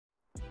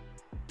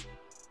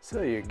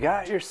So you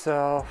got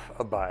yourself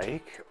a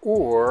bike,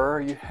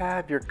 or you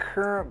have your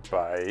current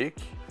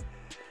bike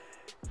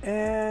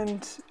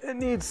and it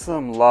needs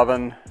some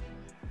loving.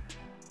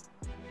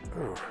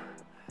 Ooh.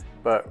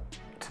 But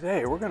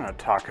today we're going to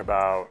talk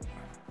about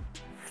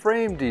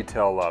frame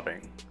detail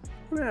loving.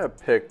 We're going to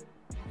pick,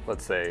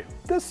 let's say,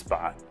 this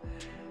spot.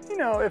 You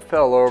know, it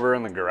fell over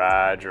in the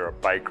garage, or a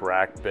bike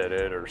rack bit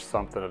it, or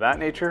something of that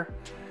nature.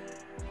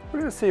 We're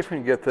going to see if we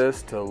can get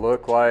this to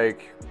look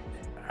like,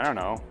 I don't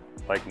know,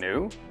 like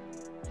new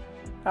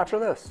after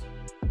this.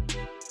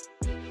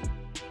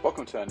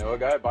 Welcome to I Know a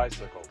Guy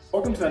Bicycles.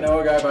 Welcome to I Know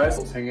a Guy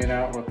Bicycles, hanging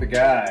out with the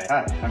guy.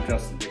 Hi, I'm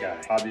Justin, the guy.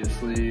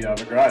 Obviously, I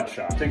have a garage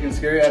shop. Taking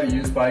scary how to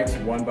use bikes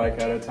one bike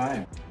at a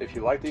time. If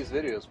you like these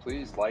videos,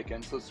 please like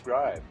and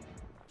subscribe.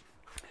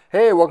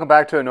 Hey, welcome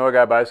back to I Know a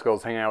Guy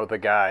Bicycles, hanging out with the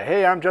guy.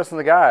 Hey, I'm Justin,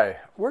 the guy.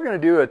 We're going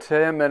to do a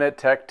 10-minute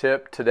tech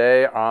tip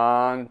today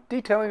on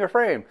detailing a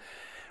frame.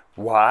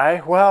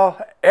 Why? Well,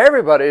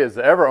 everybody who's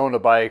ever owned a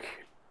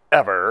bike,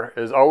 ever,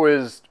 has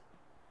always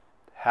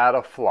had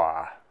a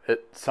flaw.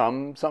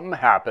 Something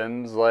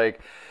happens, like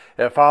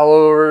it fell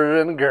over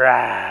in the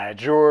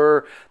garage,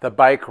 or the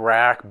bike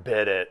rack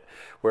bit it,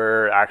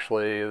 where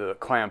actually the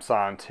clamps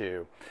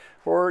onto,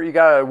 or you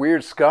got a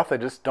weird scuff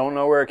that just don't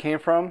know where it came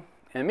from.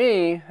 And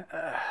me,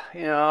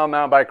 you know,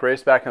 mountain bike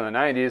raced back in the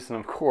 90s, and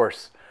of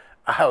course,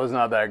 I was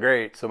not that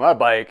great. So my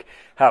bike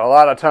had a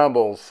lot of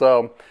tumbles.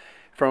 So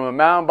from a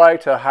mountain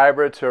bike to a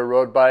hybrid to a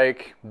road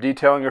bike,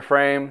 detailing your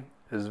frame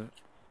is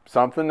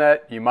something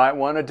that you might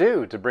want to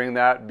do to bring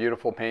that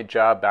beautiful paint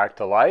job back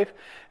to life.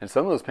 And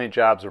some of those paint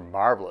jobs are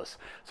marvelous.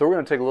 So we're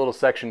going to take a little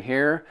section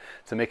here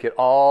to make it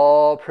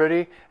all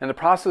pretty. And the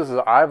process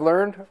that I've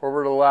learned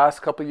over the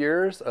last couple of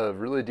years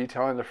of really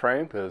detailing the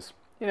frame, because,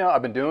 you know,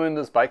 I've been doing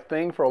this bike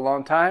thing for a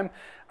long time.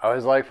 I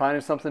always like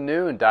finding something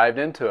new and dived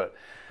into it.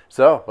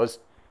 So let's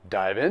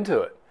dive into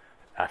it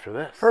after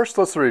this. First,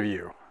 let's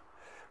review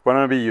what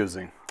I'm going to be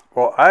using.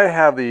 Well, I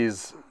have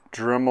these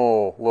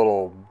Dremel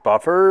little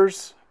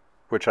buffers,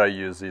 which I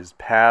use these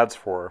pads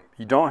for.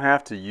 You don't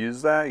have to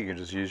use that. You can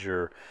just use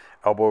your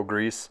elbow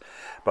grease.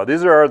 But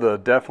these are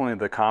definitely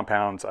the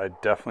compounds I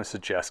definitely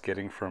suggest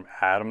getting from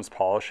Adams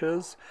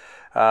Polishes.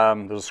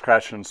 There's a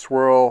scratch and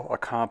swirl, a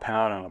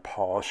compound, and a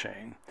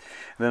polishing. And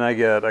then I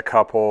get a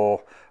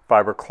couple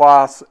fiber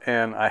cloths,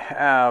 and I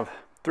have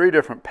 3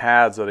 different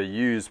pads that I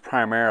use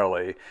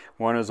primarily.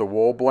 One is a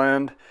wool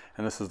blend,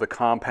 and this is the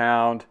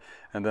compound.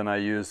 And then I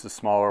use the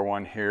smaller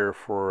one here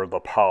for the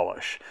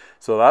polish.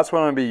 So that's what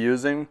I'm going to be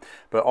using.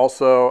 But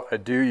also I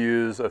do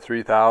use a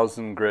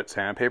 3000 grit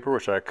sandpaper,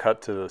 which I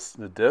cut to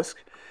the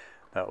disc.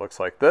 That looks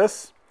like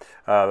this.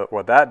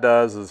 What that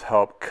does is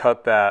help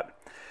cut that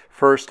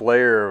first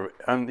layer of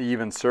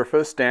uneven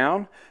surface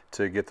down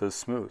to get this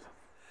smooth.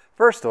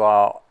 First of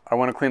all, I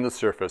want to clean the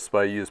surface,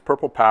 but I use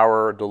Purple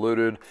Power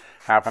diluted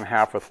half and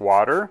half with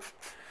water.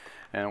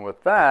 And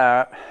with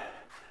that,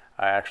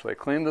 I actually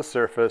clean the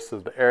surface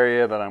of the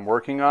area that I'm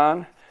working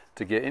on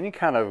to get any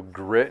kind of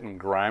grit and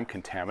grime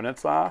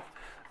contaminants off.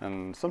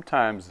 And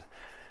sometimes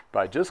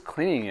by just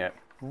cleaning it,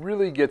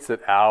 really gets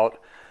it out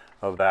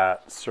of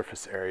that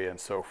surface area and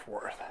so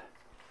forth.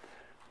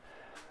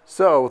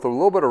 So with a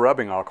little bit of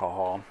rubbing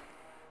alcohol,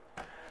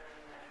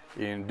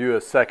 you can do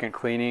a second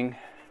cleaning.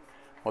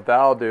 What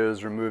that'll do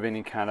is remove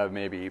any kind of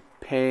maybe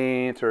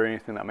paint or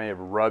anything that may have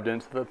rubbed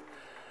into the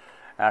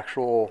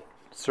actual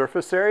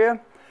surface area.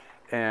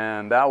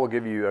 And that will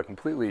give you a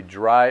completely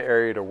dry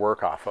area to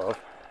work off of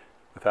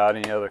without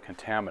any other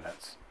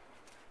contaminants.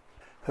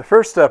 The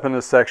first step in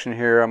this section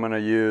here, I'm going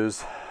to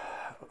use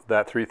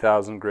that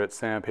 3000 grit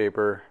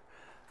sandpaper,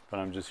 but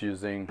I'm just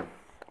using,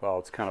 well,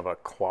 it's kind of a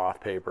cloth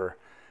paper.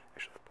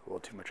 Actually, I put a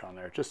little too much on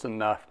there, just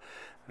enough.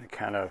 And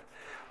kind of,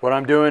 what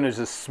I'm doing is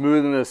just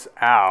smoothing this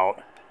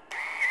out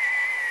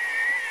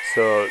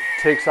so it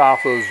takes off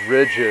those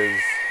ridges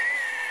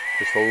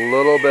just a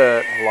little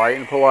bit, light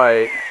and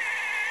polite.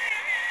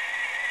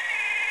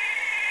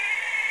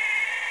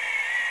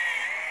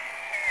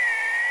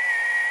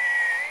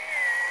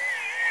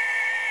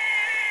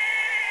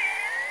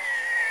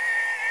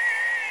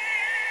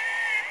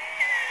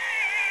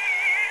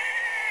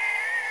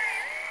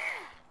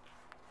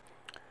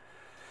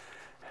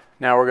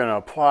 Now we're going to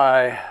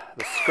apply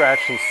the scratch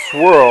and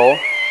swirl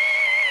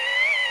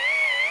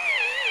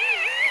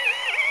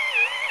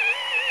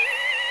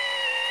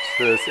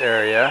to this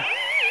area.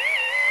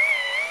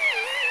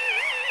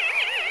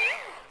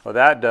 What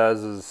that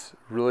does is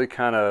really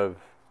kind of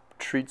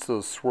treats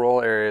those swirl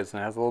areas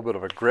and has a little bit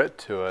of a grit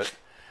to it.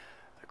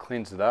 It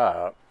cleans it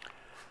up.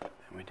 Then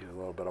we do a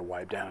little bit of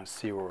wipe down and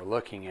see what we're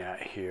looking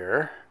at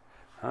here.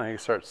 You can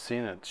start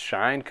seeing it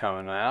shine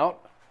coming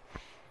out.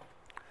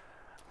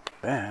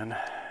 Then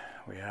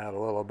we add a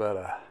little bit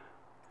of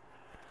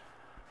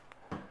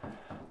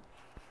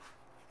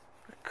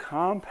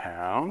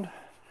compound.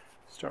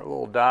 Start a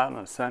little dot in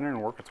the center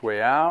and work its way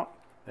out.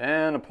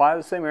 Then apply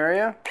the same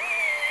area.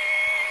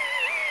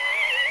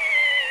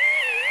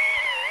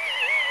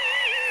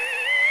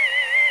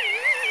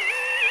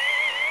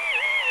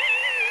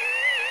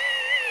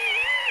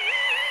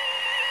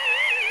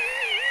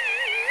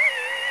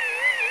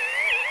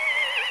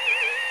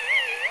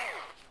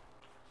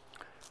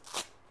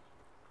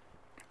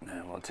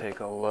 take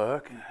a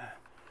look.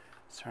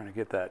 It's trying to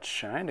get that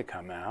shine to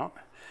come out.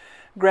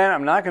 Granted,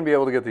 I'm not going to be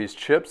able to get these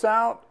chips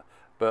out,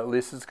 but at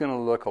least it's going to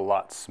look a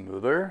lot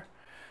smoother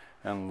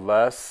and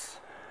less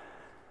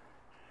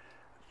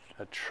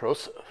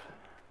atrocive.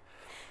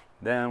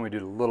 Then we do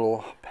a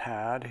little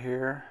pad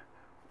here,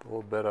 a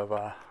little bit of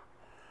a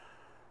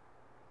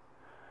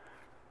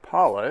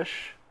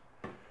polish.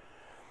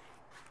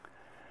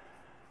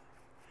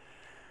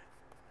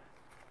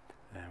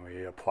 Then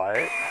we apply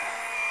it.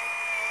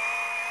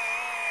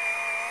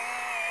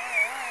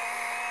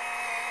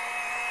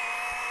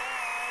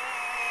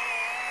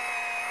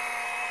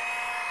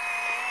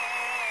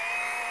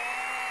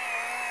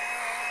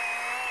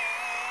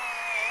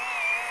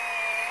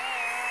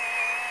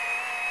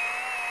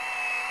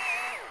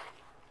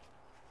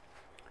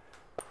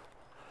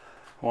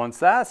 Once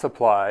that's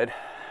applied,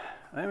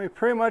 then we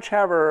pretty much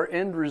have our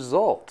end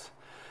result.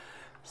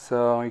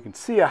 So you can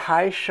see a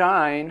high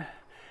shine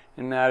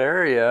in that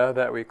area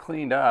that we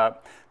cleaned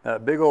up.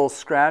 That big old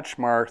scratch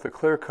mark, the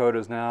clear coat,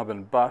 has now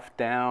been buffed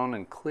down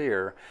and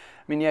clear.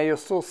 I mean, yeah, you'll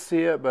still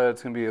see it, but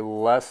it's going to be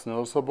less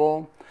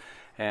noticeable.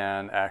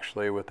 And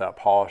actually, with that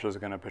polish, is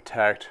going to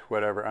protect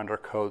whatever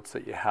undercoats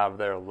that you have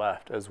there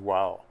left as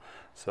well.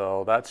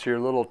 So that's your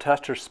little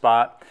tester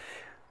spot.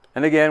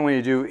 And again, when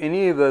you do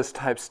any of this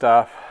type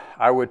stuff,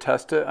 I would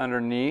test it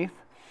underneath,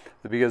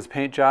 because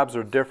paint jobs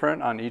are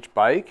different on each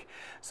bike.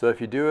 So if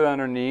you do it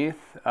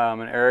underneath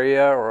an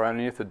area or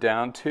underneath the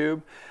down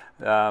tube,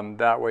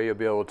 that way you'll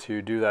be able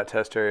to do that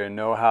test area and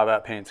know how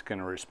that paint's going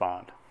to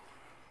respond.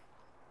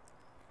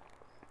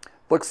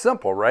 Looks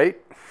simple, right?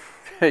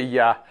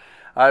 Yeah,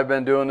 I've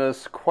been doing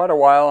this quite a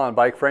while on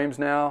bike frames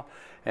now,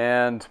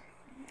 and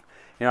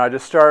you know, I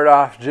just started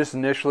off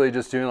initially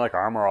doing like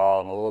Armor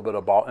All and a little bit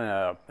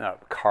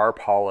of car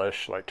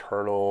polish, like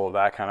Turtle,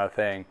 that kind of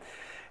thing.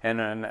 And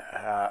then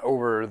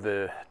over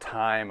the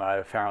time,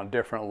 I've found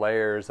different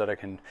layers that I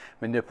can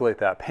manipulate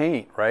that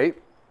paint, right?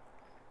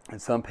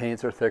 And some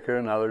paints are thicker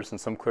than others,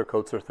 and some clear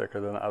coats are thicker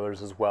than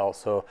others as well.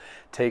 So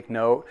take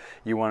note,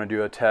 you want to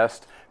do a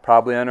test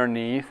probably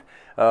underneath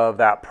of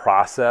that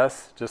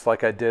process, just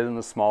like I did in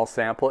the small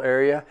sample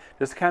area,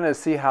 just to kind of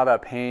see how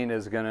that paint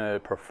is going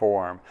to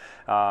perform.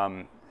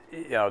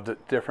 You know,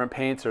 different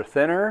paints are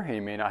thinner.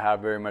 You may not have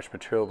very much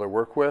material to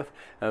work with.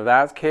 In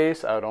that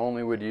case, I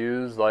would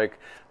use like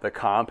the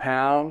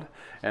compound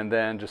and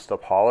then just a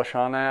polish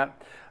on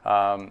that.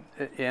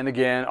 And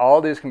again, all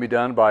of these can be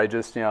done by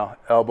just, you know,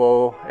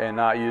 elbow and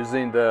not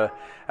using the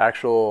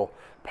actual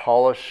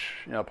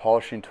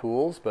polishing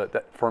tools. But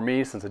that, for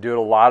me, since I do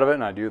a lot of it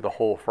and I do the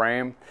whole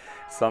frame,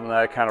 something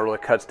that kind of really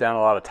cuts down a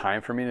lot of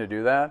time for me to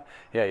do that.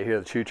 Yeah, you hear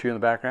the choo-choo in the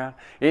background.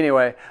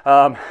 Anyway,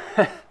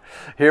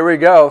 here we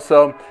go.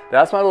 So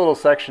that's my little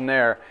section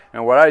there.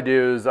 And what I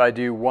do is I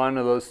do one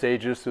of those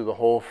stages through the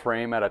whole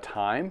frame at a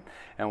time.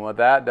 And what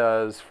that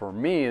does for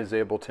me is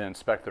able to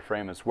inspect the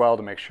frame as well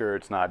to make sure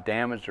it's not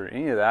damaged or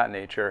any of that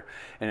nature,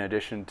 in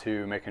addition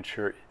to making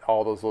sure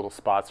all those little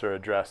spots are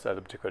addressed at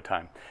a particular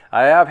time.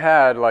 I have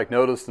had like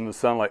noticed in the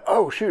sun like,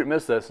 oh shoot, I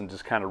missed this, and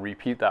just kind of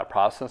repeat that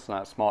process in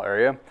that small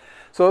area.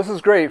 So this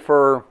is great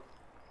for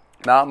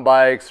mountain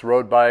bikes,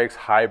 road bikes,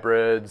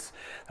 hybrids,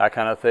 that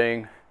kind of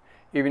thing.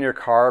 Even your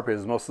car,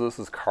 because most of this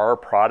is car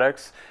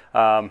products.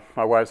 My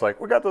wife's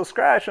like, we got those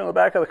scratch on the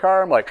back of the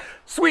car. I'm like,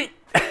 sweet.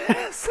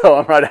 So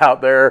I'm right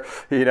out there,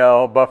 you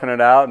know, buffing it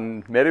out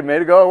and made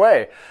it go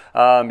away.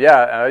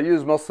 Yeah, I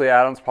use mostly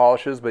Adams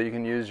polishes, but you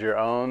can use your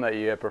own that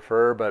you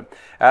prefer. But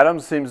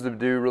Adams seems to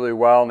do really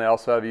well, and they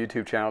also have a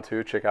YouTube channel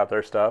too. Check out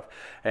their stuff,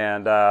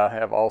 and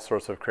have all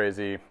sorts of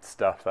crazy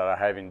stuff that I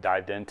haven't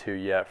dived into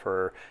yet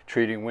for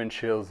treating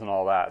windshields and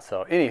all that.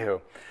 So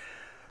anywho,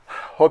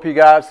 hope you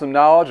got some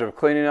knowledge of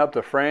cleaning up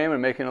the frame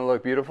and making it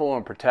look beautiful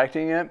and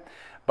protecting it.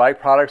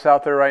 Bike products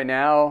out there right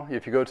now,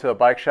 if you go to a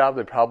bike shop,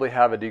 they probably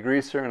have a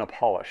degreaser and a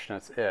polish, and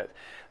that's it.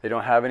 They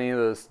don't have any of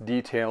this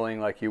detailing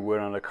like you would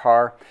on a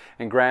car.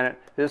 And granted,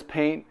 this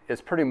paint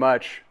is pretty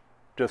much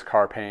just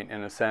car paint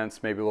in a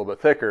sense, maybe a little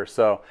bit thicker,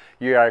 so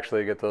you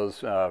actually get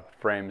those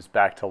frames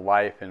back to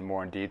life and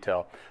more in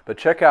detail. But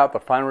check out the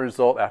final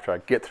result after I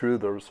get through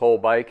this whole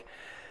bike.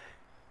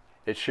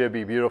 It should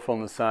be beautiful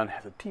in the sun. It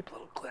has a deep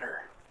little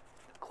glitter.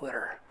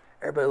 Glitter.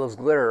 Everybody loves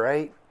glitter,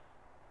 right?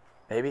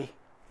 Maybe.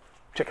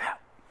 Check it out.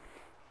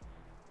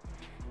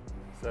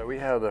 So we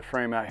have the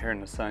frame out here in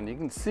the sun. You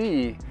can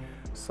see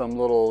some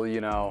little,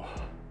 you know,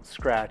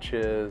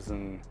 scratches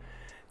and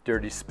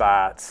dirty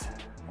spots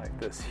like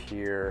this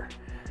here.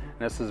 And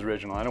this is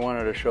original. I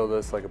wanted to show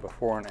this like a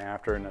before and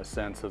after in a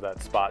sense of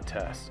that spot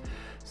test.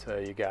 So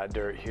you got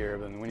dirt here,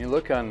 but when you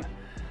look on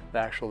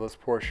this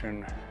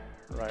portion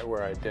right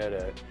where I did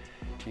it,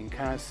 you can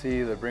kind of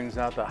see that brings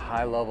out the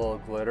high level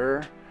of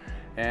glitter.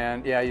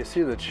 And yeah, you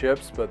see the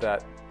chips, but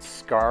that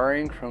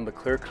scarring from the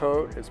clear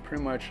coat is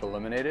pretty much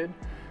eliminated.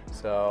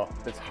 So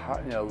it's,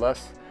 you know,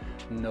 less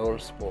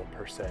noticeable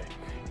per se.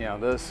 You know,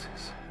 this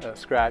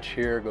scratch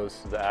here goes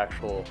to the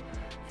actual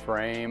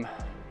frame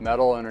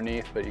metal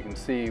underneath, but you can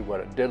see what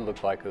it did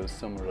look like. It was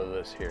similar to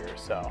this here.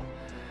 So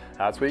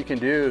that's what you can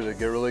do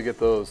to really get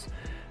those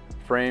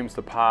frames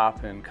to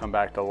pop and come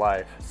back to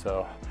life.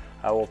 So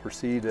I will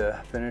proceed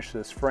to finish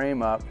this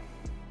frame up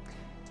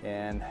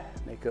and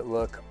make it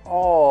look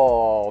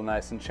all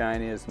nice and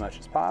shiny as much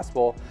as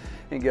possible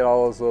and get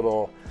all those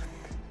little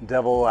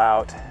devil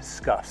out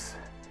scuffs,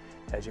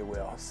 as you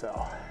will.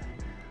 So,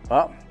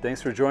 well,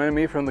 thanks for joining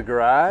me from the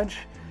garage,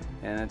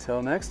 and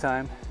until next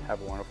time,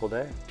 have a wonderful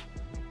day.